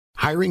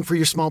Hiring for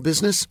your small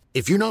business?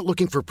 If you're not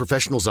looking for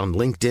professionals on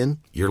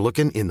LinkedIn, you're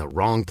looking in the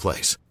wrong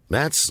place.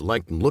 That's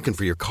like looking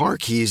for your car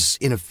keys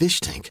in a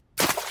fish tank.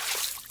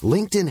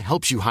 LinkedIn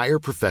helps you hire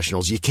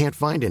professionals you can't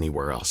find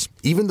anywhere else,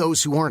 even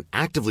those who aren't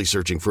actively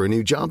searching for a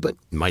new job but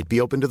might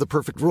be open to the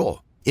perfect role.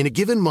 In a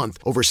given month,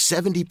 over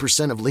 70%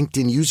 of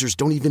LinkedIn users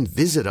don't even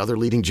visit other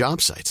leading job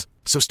sites.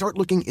 So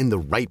start looking in the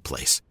right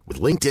place.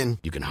 With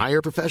LinkedIn, you can hire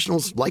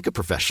professionals like a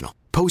professional.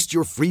 Post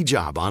your free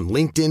job on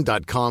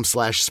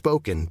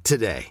linkedin.com/spoken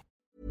today.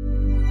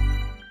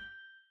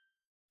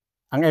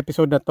 Ang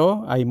episode na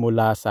to ay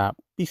mula sa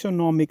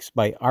Pisonomics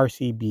by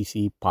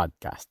RCBC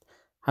Podcast.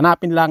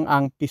 Hanapin lang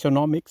ang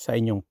Pisonomics sa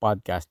inyong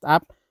podcast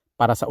app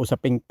para sa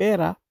usaping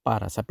pera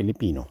para sa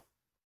Pilipino.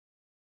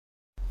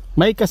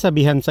 May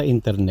kasabihan sa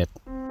internet.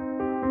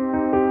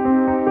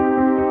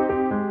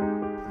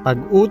 Pag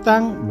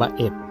utang,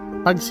 bait.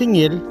 Pag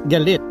singil,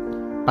 galit.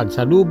 Pag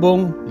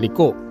salubong,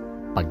 liko.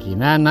 Pag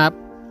hinanap,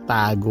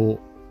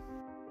 tago.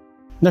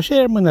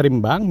 Na-share mo na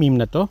rin ba ang meme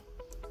na to?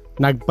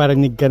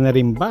 Nagparinig ka na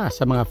rin ba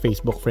sa mga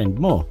Facebook friend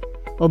mo?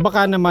 O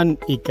baka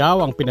naman ikaw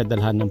ang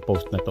pinadalhan ng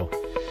post na to?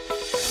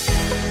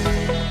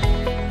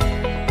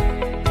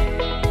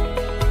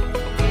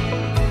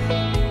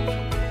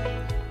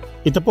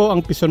 Ito po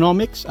ang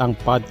Pisonomics, ang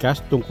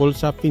podcast tungkol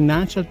sa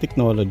financial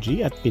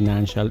technology at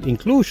financial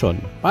inclusion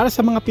para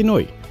sa mga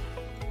Pinoy.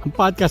 Ang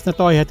podcast na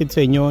to ay hatid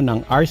sa inyo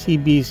ng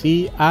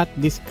RCBC at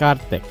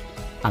Discardtech,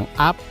 ang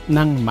app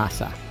ng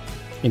masa,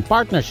 in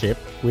partnership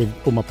with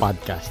Puma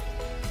Podcast.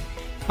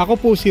 Ako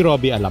po si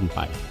Robbie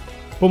Alampay,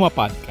 Puma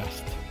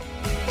Podcast.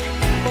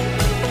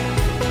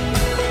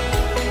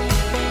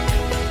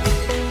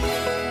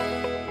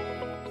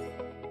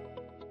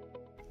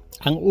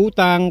 Ang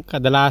utang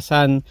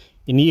kadalasan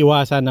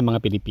iniiwasan ng mga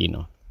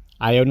Pilipino.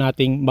 Ayaw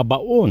nating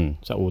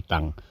mabaon sa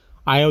utang.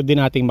 Ayaw din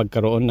nating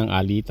magkaroon ng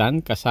alitan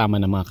kasama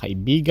ng mga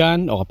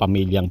kaibigan o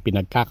kapamilyang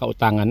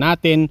pinagkakautangan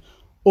natin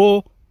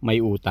o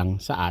may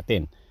utang sa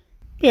atin.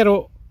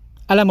 Pero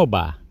alam mo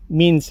ba,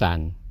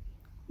 minsan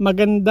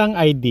magandang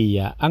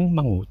idea ang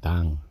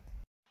mangutang.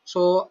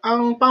 So,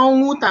 ang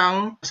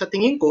pangungutang sa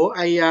tingin ko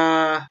ay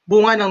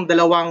bunga ng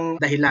dalawang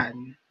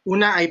dahilan.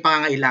 Una ay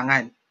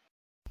pangangailangan.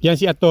 Yan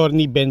si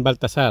Attorney Ben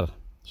Baltasar.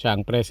 Siya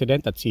ang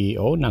President at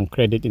CEO ng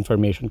Credit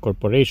Information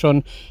Corporation,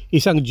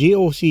 isang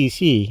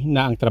GOCC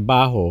na ang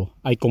trabaho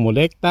ay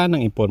kumolekta ng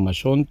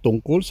impormasyon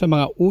tungkol sa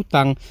mga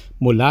utang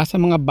mula sa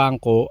mga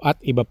bangko at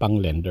iba pang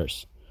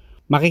lenders.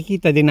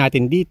 Makikita din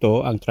natin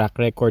dito ang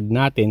track record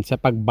natin sa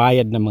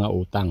pagbayad ng mga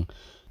utang.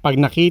 Pag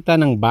nakita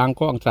ng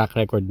bangko ang track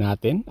record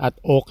natin at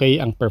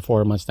okay ang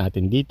performance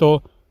natin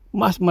dito,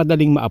 mas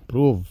madaling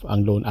ma-approve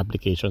ang loan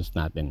applications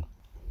natin.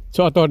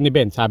 So Attorney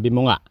Ben, sabi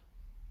mo nga,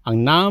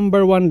 ang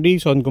number one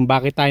reason kung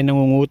bakit tayo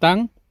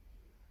nangungutang,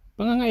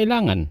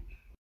 pangangailangan.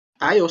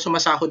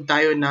 Sumasahod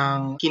tayo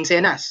ng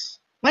kinsenas.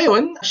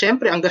 Ngayon,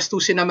 syempre, ang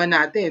gastusin naman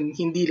natin,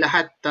 hindi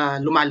lahat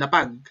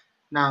lumalapag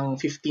ng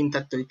 15th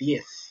at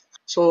 30th.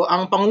 So,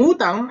 ang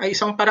pangungutang ay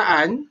isang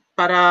paraan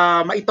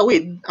para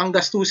maitawid ang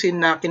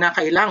gastusin na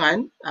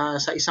kinakailangan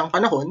sa isang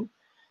panahon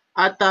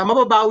at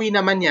mababawi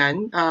naman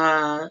yan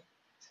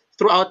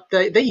throughout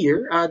the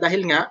year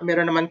dahil nga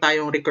meron naman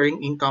tayong recurring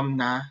income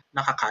na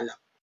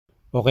nakakalap.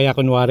 O kaya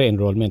kunwari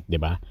enrollment, di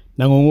ba?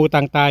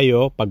 Nangungutang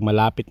tayo pag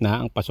malapit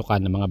na ang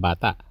pasukan ng mga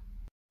bata.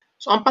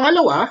 So ang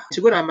pangalawa,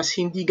 siguro mas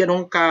hindi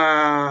ganun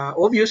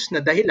ka-obvious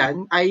na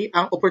dahilan ay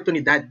ang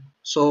oportunidad.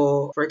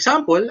 So for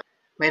example,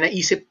 may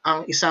naisip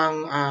ang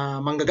isang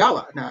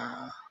manggagawa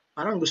na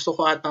parang gusto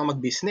ko atang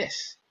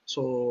mag-business.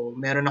 So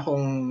meron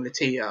akong,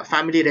 let's say,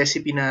 family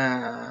recipe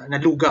na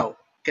lugaw.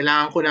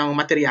 Kailangan ko ng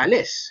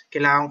materyales,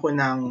 kailangan ko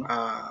ng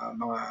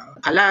mga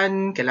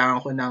kalan, kailangan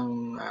ko ng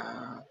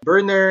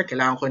burner,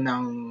 kailangan ko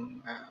ng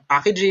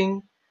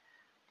packaging.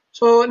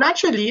 So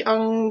naturally,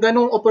 ang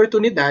ganong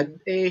oportunidad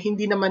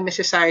hindi naman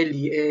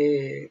necessarily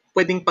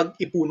pwedeng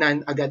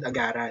pag-ipunan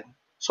agad-agaran.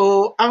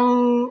 So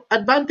ang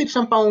advantage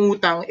ng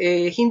pangungutang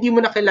hindi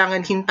mo na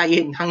kailangan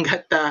hintayin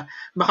hanggat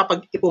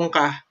makapag-ipon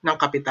ka ng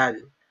kapital.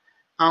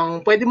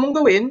 Ang pwede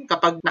mong gawin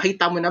kapag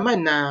nakita mo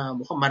naman na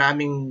mukhang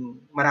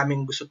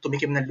maraming gusto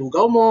tumikim ng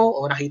lugaw mo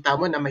o nakita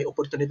mo na may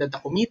oportunidad na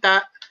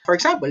kumita. For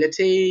example,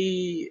 let's say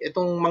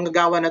itong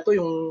manggagawa na to,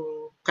 yung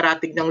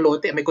karatig ng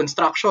lote, may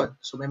construction.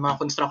 So may mga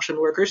construction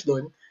workers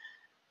doon.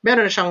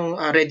 Meron na siyang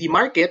ready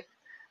market.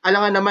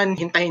 Alangan naman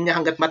hintayin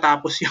niya hanggat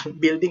matapos yung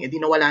building,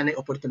 di nawala na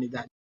yung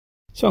oportunidad.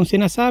 So ang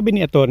sinasabi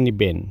ni Attorney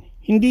Ben,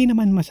 hindi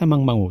naman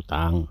masamang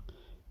mangutang.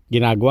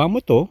 Ginagawa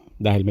mo to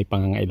dahil may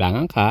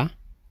pangangailangan ka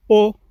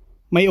o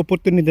may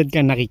oportunidad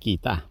kang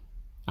nakikita.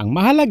 Ang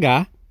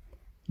mahalaga,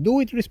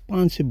 do it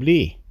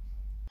responsibly.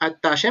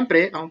 At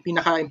syempre, ang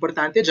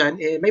pinaka-importante dyan,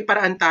 may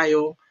paraan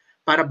tayo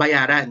para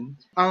bayaran.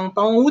 Ang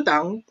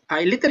pangungutang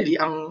ay literally,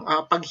 ang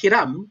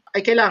paghiram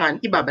ay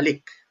kailangan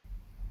ibabalik.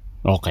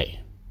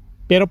 Okay.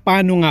 Pero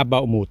paano nga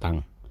ba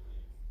umutang?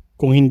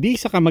 Kung hindi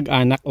sa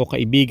kamag-anak o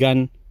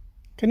kaibigan,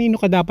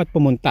 kanino ka dapat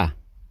pumunta?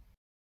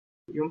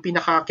 Yung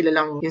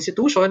pinakakilalang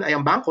institution ay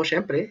ang bangko,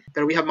 syempre.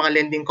 Pero we have mga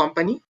lending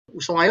company.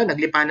 Uso ngayon,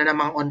 naglipa na ng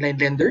mga online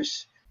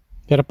lenders.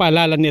 Pero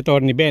paalala ni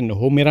Atty. Ben,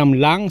 humiram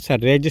lang sa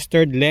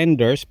registered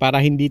lenders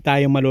para hindi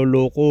tayo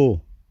maloloko.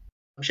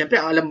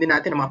 Siyempre, ang alam din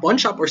natin ng mga pawn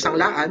shop or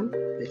sanglaan,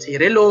 let's say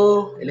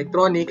relo,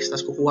 electronics,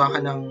 tapos kukuha ka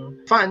ng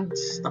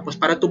funds, tapos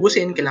para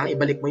tubusin, kailangan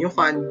ibalik mo yung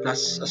fund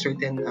plus a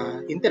certain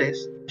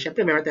interest.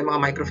 Siyempre, meron tayong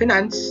mga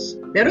microfinance.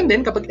 Meron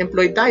din kapag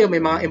employed tayo, may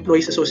mga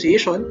employees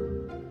association,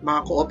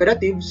 mga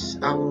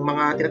cooperatives, ang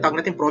mga tinatawag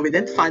natin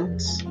provident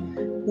funds.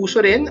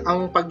 Uso rin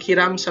ang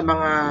paghiram sa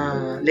mga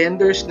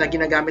lenders na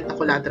ginagamit na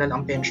collateral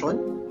ang pension.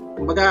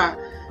 Kumbaga,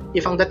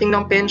 if ang dating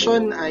ng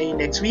pension ay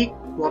next week,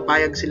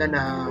 pumapayag sila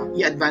na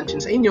i-advance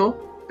yun sa inyo,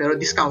 pero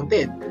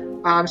discounted.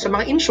 Sa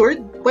mga insured,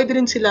 pwede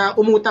rin sila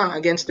umutang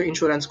against their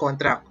insurance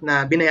contract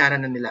na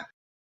binayaran na nila.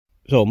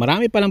 So,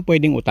 marami palang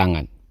pwedeng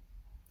utangan.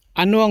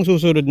 Ano ang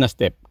susunod na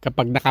step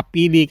kapag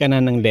nakapili ka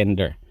na ng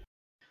lender?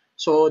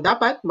 So,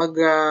 dapat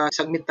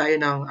mag-submit tayo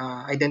ng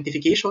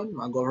identification,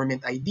 mga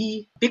government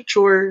ID,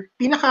 picture.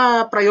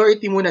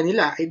 Pinaka-priority muna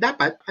nila ay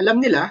dapat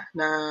alam nila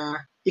na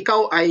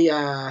ikaw ay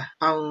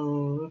ang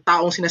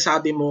taong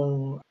sinasabi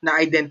mong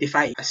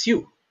na-identify as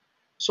you.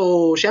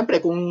 So,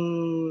 syempre, kung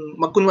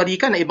magkunwari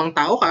ka na ibang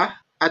tao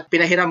ka at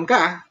pinahiram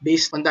ka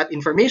based on that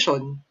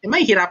information,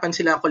 may hirapan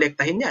sila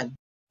kolektahin yan.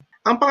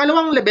 Ang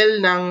pangalawang level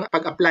ng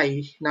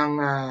pag-apply ng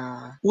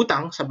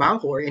utang sa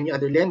bangko or any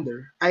other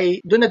lender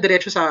ay doon na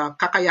diretso sa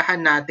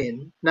kakayahan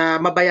natin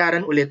na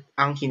mabayaran ulit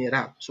ang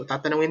hiniram. So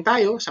tatanungin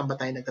tayo, saan ba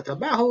tayo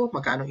nagtatrabaho,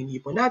 magkano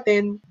iniipon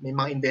natin, may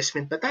mga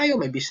investment ba tayo,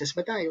 may business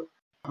ba tayo,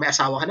 may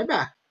asawa ka na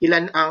ba,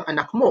 ilan ang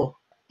anak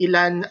mo,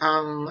 ilan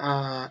ang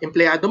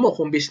empleyado mo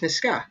kung business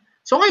ka.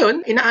 So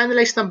ngayon,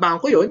 ina-analyze ng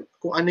bangko yon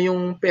kung ano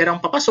yung perang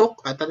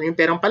papasok at ano yung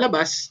perang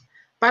palabas,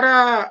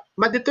 para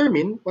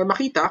ma-determine or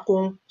makita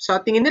kung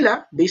sa tingin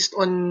nila, based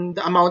on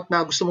the amount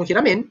na gusto mong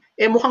hiramin,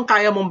 mukhang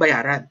kaya mong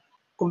bayaran.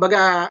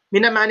 Kumbaga,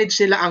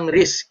 minamanage nila ang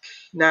risk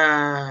na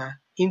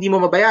hindi mo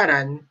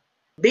mabayaran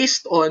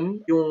based on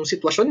yung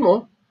sitwasyon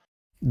mo.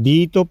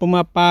 Dito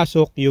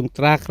pumapasok yung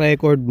track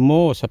record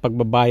mo sa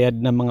pagbabayad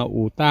ng mga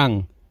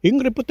utang,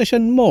 yung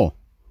reputasyon mo.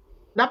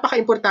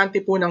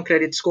 Napaka-importante po ng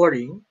credit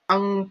scoring.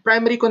 Ang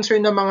primary concern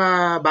ng mga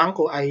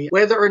bangko ay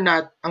whether or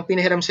not ang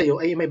pinahiram sa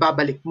iyo ay may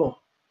babalik mo.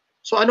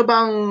 So ano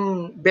bang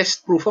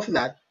best proof of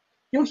that?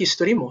 Yung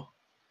history mo.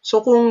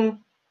 So kung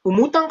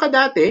umutang ka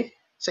dati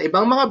sa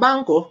ibang mga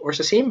bangko or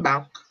sa same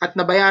bank at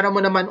nabayaran mo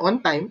naman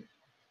on time,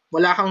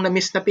 wala kang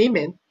na-miss na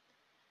payment,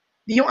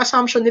 di yung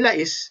assumption nila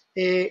is,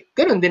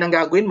 ganun din ang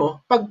gagawin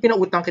mo pag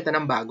pinautang kita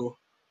ng bago.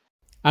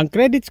 Ang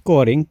credit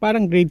scoring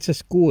parang grade sa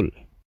school.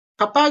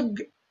 Kapag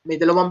may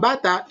dalawang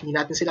bata, hindi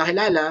natin sila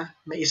kilala,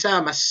 may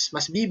isa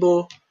mas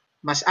bibo,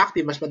 mas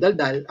active, mas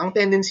madaldal, ang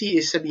tendency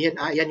is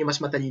sabihin, yan yung mas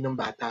matalinong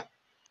bata.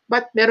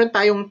 But meron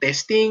tayong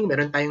testing,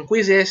 meron tayong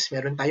quizzes,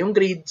 meron tayong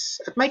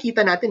grades, at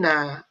makikita natin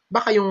na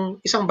baka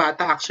yung isang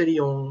bata actually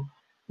yung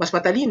mas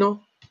matalino,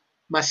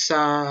 mas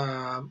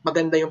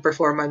maganda yung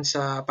performance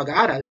sa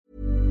pag-aaral.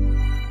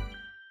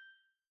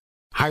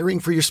 Hiring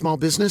for your small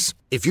business?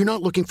 If you're not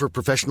looking for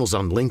professionals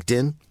on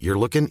LinkedIn, you're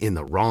looking in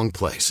the wrong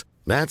place.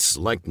 That's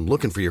like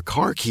looking for your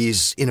car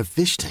keys in a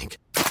fish tank.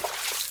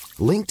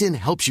 LinkedIn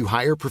helps you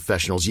hire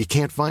professionals you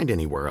can't find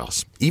anywhere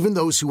else, even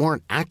those who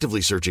aren't actively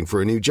searching for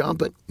a new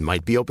job but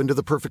might be open to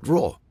the perfect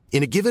role.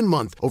 In a given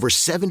month, over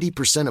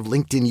 70% of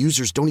LinkedIn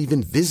users don't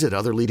even visit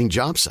other leading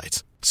job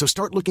sites. So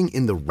start looking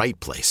in the right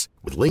place.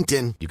 With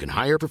LinkedIn, you can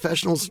hire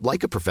professionals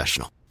like a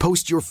professional.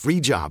 Post your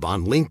free job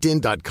on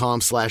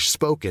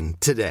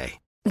linkedin.com/spoken today.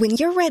 When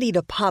you're ready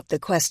to pop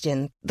the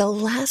question, the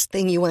last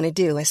thing you want to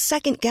do is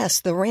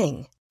second-guess the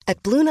ring.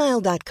 At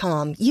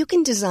BlueNile.com, you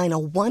can design a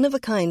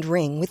one-of-a-kind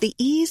ring with the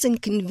ease and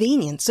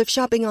convenience of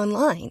shopping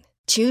online.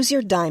 Choose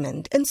your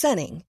diamond and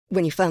setting.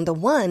 When you find the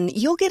one,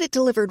 you'll get it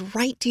delivered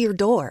right to your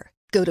door.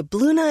 Go to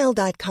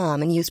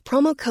BlueNile.com and use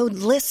promo code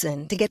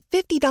LISTEN to get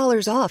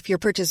 $50 off your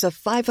purchase of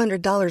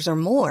 $500 or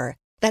more.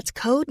 That's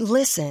code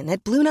LISTEN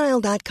at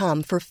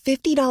BlueNile.com for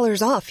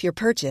 $50 off your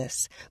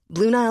purchase.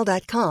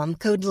 BlueNile.com,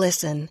 code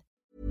LISTEN.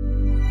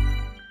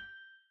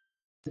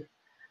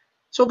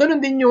 So,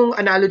 ganun din yung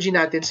analogy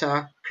natin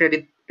sa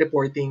credit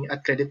reporting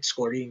at credit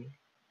scoring.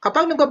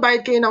 Kapag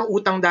nagbabayad kayo ng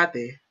utang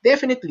dati,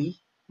 definitely,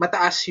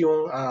 mataas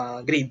yung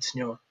grades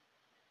nyo.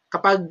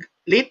 Kapag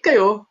late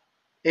kayo,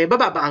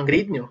 bababa ang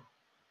grade nyo.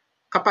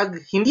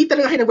 Kapag hindi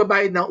talaga kayo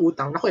nagbabayad ng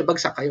utang,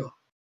 bagsak kayo.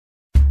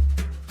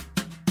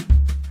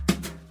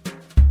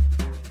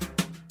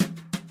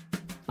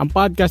 Ang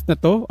podcast na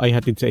to ay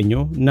hatid sa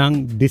inyo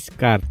ng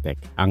Discartec,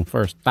 ang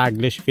first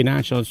tagless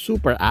financial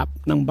super app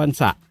ng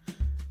bansa.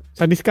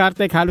 Sa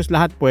Discartec, halos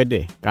lahat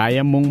pwede. Kaya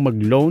mong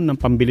mag-loan ng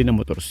pambili ng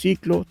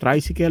motorsiklo,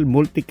 tricycle,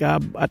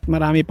 multicab at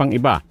marami pang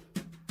iba.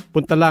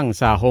 Punta lang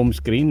sa home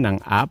screen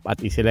ng app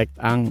at iselect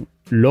ang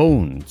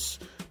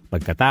loans.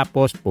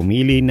 Pagkatapos,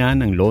 pumili na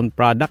ng loan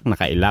product na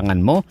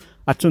kailangan mo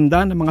at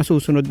sundan ang mga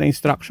susunod na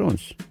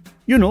instructions.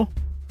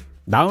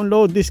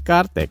 Download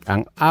Discartec,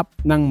 ang app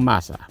ng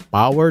masa,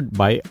 powered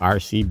by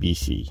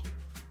RCBC.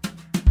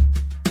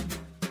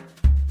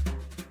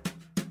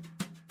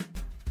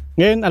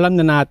 Ngayon, alam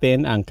na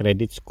natin ang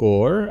credit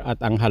score at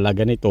ang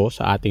halaga nito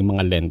sa ating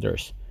mga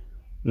lenders.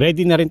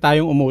 ready na rin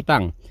tayong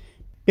umutang.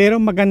 Pero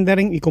maganda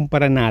ring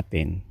ikumpara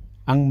natin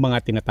ang mga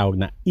tinatawag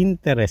na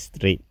interest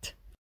rate.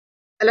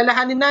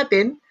 Alalahanin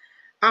natin,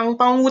 ang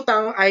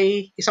pangungutang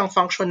ay isang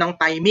function ng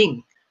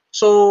timing.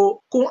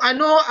 So, kung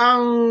ano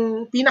ang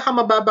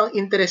pinakamababang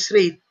interest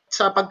rate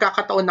sa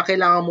pagkakataon na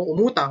kailangan mo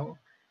umutang,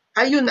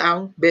 ay yun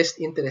ang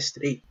best interest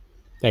rate.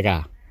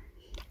 Teka,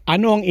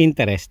 ano ang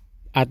interest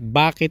at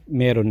bakit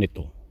meron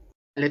nito?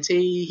 Let's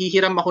say,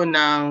 hihiram ako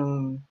ng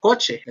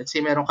kotse. Let's say,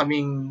 meron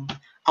kaming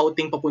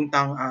outing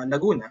papuntang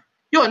Laguna.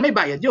 Yun, may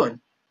bayad yun.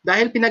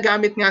 Dahil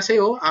pinagamit nga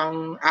sa'yo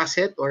ang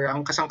asset or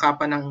ang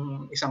kasangkapan ng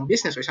isang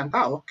business o isang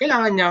tao,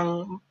 kailangan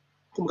niyang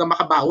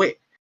makabawi.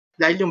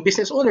 Dahil yung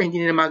business owner,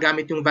 hindi nila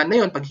magamit yung van na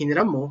yun pag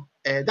hiniram mo,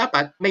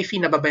 dapat may fee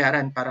na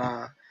babayaran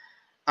para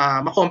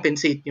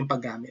makompensate yung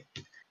paggamit.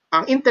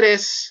 Ang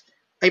interest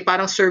ay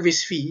parang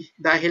service fee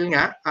dahil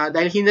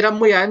hiniram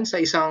mo yan sa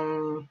isang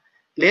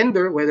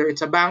lender, whether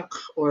it's a bank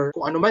or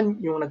kung ano man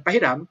yung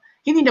nagpahiram,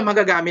 hindi na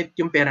magagamit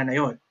yung pera na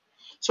yon.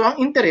 So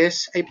ang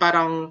interest ay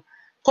parang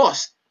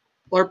cost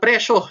or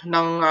presyo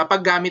ng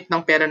paggamit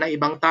ng pera ng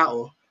ibang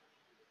tao.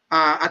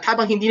 At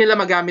habang hindi nila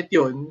magamit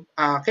yon,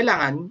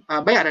 kailangan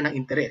bayaran ng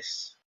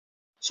interest.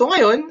 So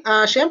ngayon,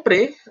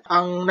 syempre,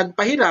 ang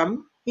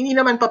nagpahiram, hindi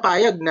naman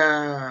papayag na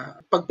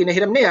pag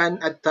pinahiram na yan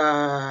at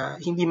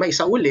hindi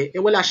maisauli,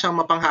 wala siyang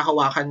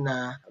mapanghahawakan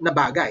na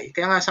bagay.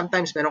 Kaya nga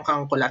sometimes meron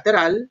kang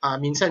collateral,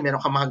 minsan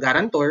meron kang mga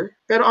guarantor,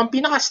 pero ang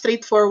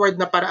pinaka-straightforward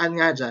na paraan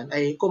nga dyan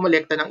ay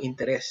kumolekta ng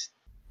interest.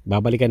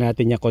 Babalikan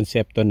natin yung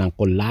konsepto ng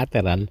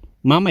collateral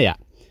mamaya.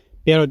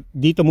 Pero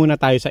dito muna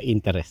tayo sa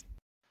interest.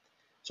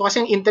 So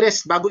kasi ang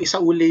interest, bago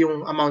isauli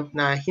yung amount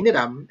na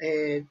hiniram,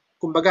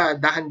 kumbaga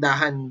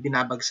dahan-dahan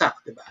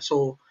binabagsak, diba?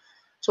 So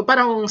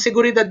parang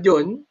seguridad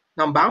yon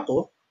ng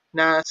bangko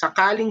na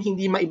sakaling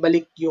hindi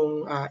maibalik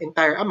yung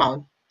entire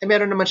amount,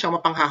 meron naman siyang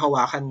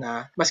mapanghahawakan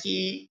na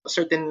maski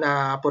certain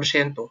na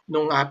porsyento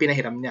nung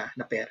pinahiram niya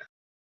na pera.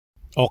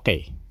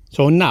 Okay.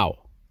 So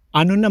now,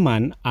 ano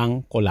naman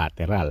ang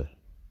collateral?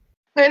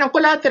 Ngayon, ang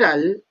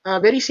collateral,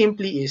 very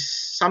simply is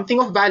something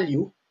of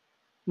value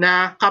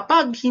na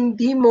kapag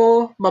hindi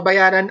mo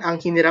mabayaran ang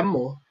hiniram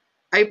mo,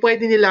 ay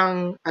pwede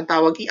nilang, ang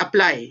tawag,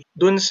 i-apply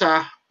dun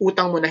sa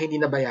utang mo na hindi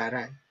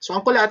nabayaran. So,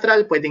 ang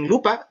collateral, pwedeng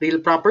lupa,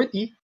 real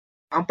property.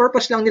 Ang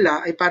purpose lang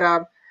nila ay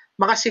para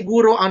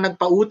makasiguro ang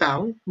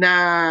nagpautang na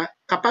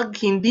kapag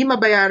hindi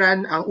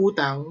mabayaran ang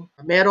utang,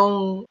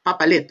 merong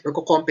papalit or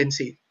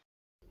kukompensate.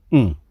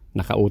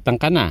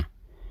 Nakautang ka na.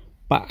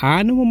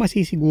 Paano mo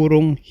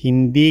masisigurong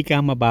hindi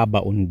ka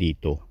mababaon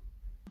dito?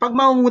 Pag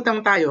mangungutang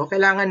tayo,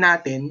 kailangan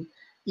natin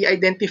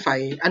i-identify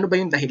ano ba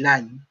yung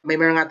dahilan. May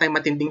meron nga tayong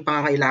matinding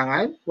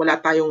pangangailangan, wala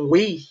tayong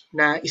way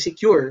na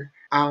i-secure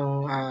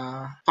ang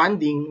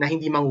funding na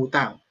hindi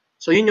mangutang.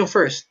 So yun yung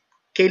first.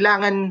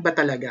 Kailangan ba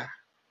talaga?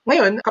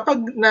 Ngayon,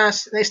 kapag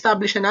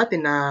na-establish na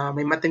natin na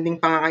may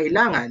matinding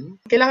pangangailangan,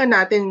 kailangan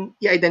natin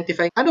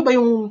i-identify ano ba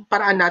yung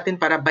paraan natin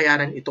para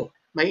bayaran ito.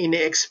 May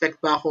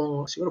ini-expect ba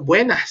akong siguro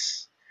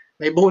buenas?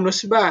 May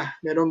bonus ba?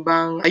 Meron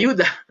bang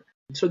ayuda?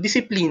 So,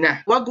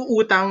 disiplina. Huwag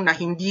uutang na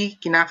hindi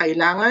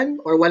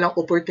kinakailangan or walang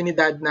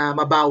oportunidad na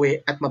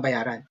mabawi at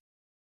mabayaran.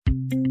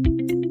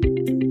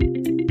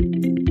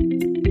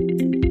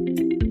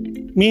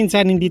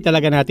 Minsan, hindi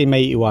talaga natin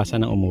may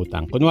iwasan ng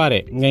umutang.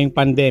 Kunwari, ngayong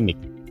pandemic,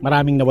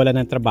 maraming nawalan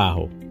ng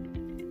trabaho.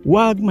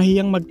 Huwag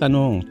mahiyang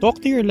magtanong.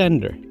 Talk to your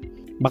lender.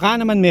 Baka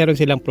naman meron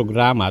silang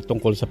programa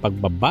tungkol sa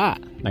pagbaba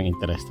ng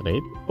interest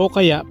rate o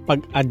kaya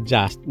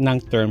pag-adjust ng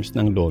terms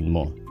ng loan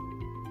mo.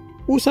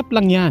 Usap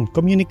lang yan.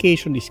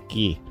 Communication is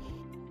key.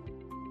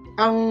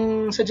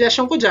 Ang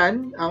suggestion ko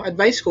dyan, ang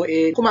advice ko,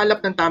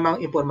 kumalap ng tamang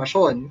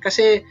impormasyon.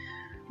 Kasi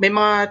may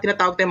mga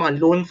tinatawag tayong mga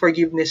loan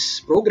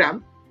forgiveness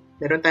program.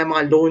 Meron tayong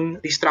mga loan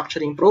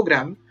restructuring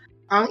program.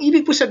 Ang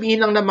ibig po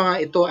sabihin lang ng mga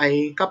ito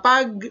ay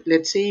kapag,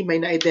 let's say,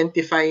 may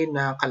na-identify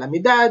na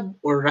kalamidad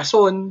or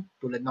rason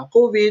tulad ng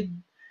COVID,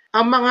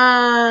 ang mga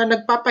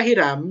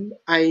nagpapahiram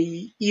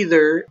ay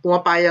either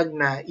pumapayag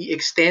na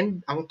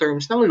i-extend ang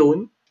terms ng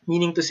loan,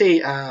 meaning to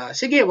say,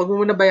 sige, wag mo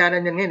muna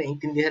bayaran yan ngayon,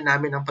 intindihan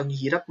namin ang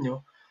paghihirap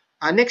nyo,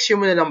 next year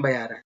mo na lang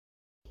bayaran.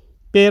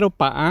 Pero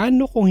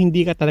paano kung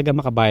hindi ka talaga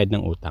makabayad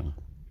ng utang?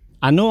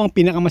 Ano ang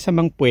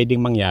pinakamasamang pwedeng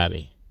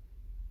mangyari?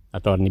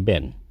 Attorney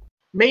Ben.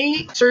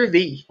 May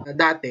survey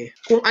dati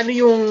kung ano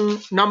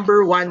yung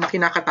number one na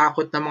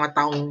kinakatakot ng mga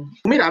taong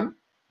humiram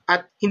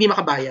at hindi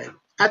makabayad.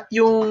 At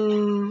yung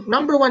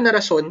number one na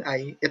rason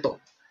ay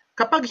ito.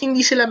 Kapag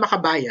hindi sila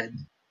makabayad,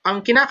 ang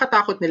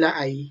kinakatakot nila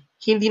ay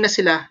hindi na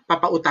sila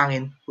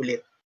papautangin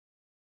ulit.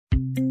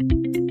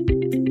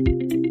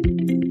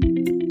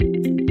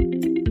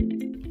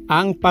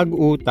 Ang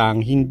pag-utang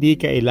hindi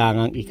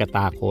kailangang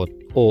ikatakot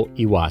o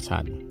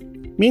iwasan.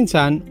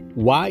 Minsan,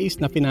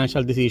 wise na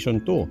financial decision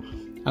to.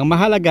 Ang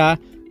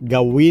mahalaga,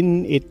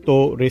 gawin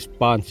ito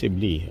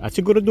responsibly at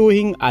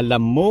siguraduhin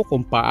alam mo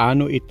kung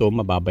paano ito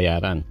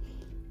mababayaran.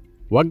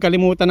 Huwag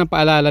kalimutan ang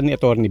paalala ni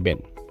Attorney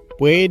Ben.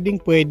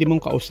 Pwede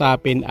mong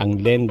kausapin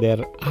ang lender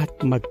at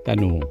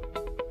magtanong.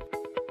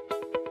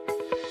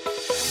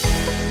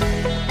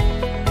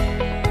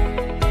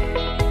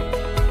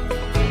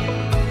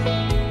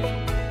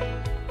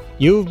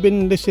 You've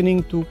been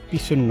listening to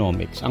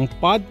Pisonomics, ang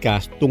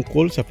podcast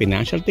tungkol sa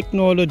financial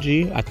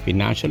technology at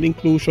financial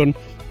inclusion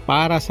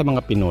para sa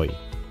mga Pinoy.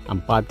 Ang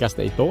podcast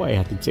na ito ay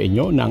hatid sa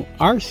inyo ng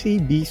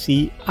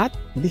RCBC at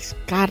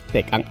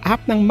Discartec, ang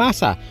app ng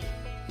masa,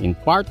 in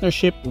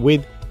partnership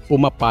with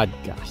Puma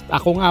Podcast.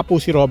 Ako nga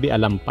po si Robbie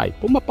Alampay,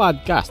 Puma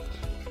Podcast.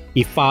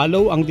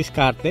 I-follow ang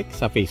Discartec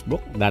sa Facebook,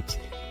 that's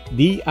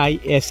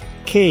DISKARTECH,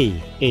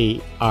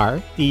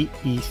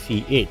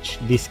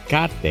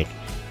 Discartec.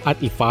 At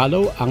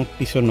i-follow ang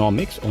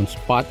Pisonomics on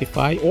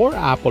Spotify or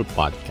Apple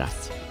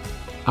Podcasts.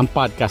 Ang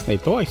podcast na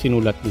ito ay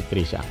sinulat ni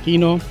Tricia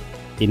Aquino,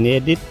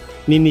 inedit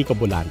ni Nico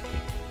Bolante.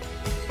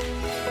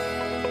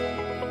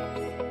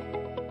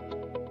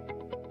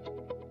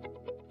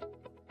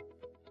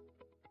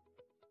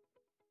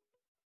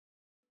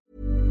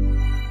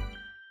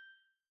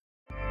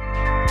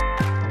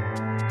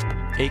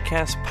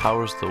 Acast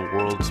powers the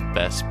world's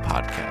best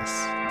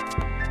podcasts.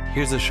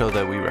 Here's a show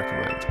that we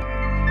recommend.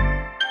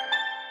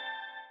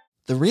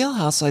 The Real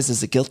Housewives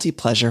is a guilty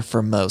pleasure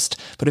for most,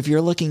 but if you're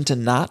looking to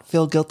not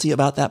feel guilty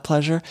about that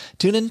pleasure,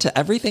 tune in to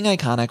Everything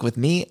Iconic with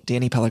me,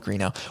 Danny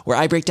Pellegrino, where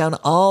I break down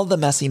all the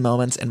messy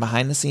moments and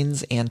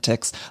behind-the-scenes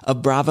antics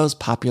of Bravo's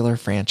popular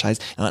franchise.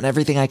 And on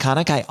Everything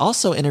Iconic, I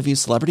also interview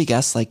celebrity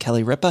guests like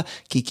Kelly Ripa,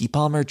 Keke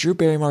Palmer, Drew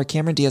Barrymore,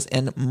 Cameron Diaz,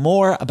 and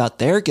more about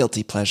their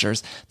guilty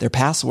pleasures, their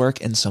past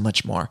work, and so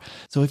much more.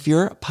 So if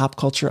you're pop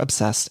culture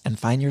obsessed and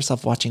find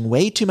yourself watching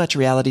way too much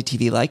reality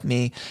TV like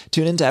me,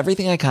 tune in to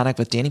Everything Iconic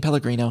with Danny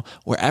Pellegrino,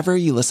 wherever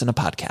you listen to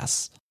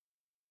podcasts.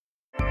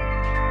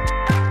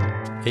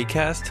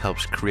 Acast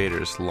helps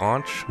creators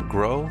launch,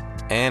 grow,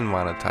 and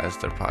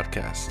monetize their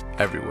podcasts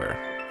everywhere.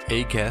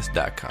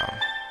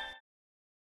 Acast.com.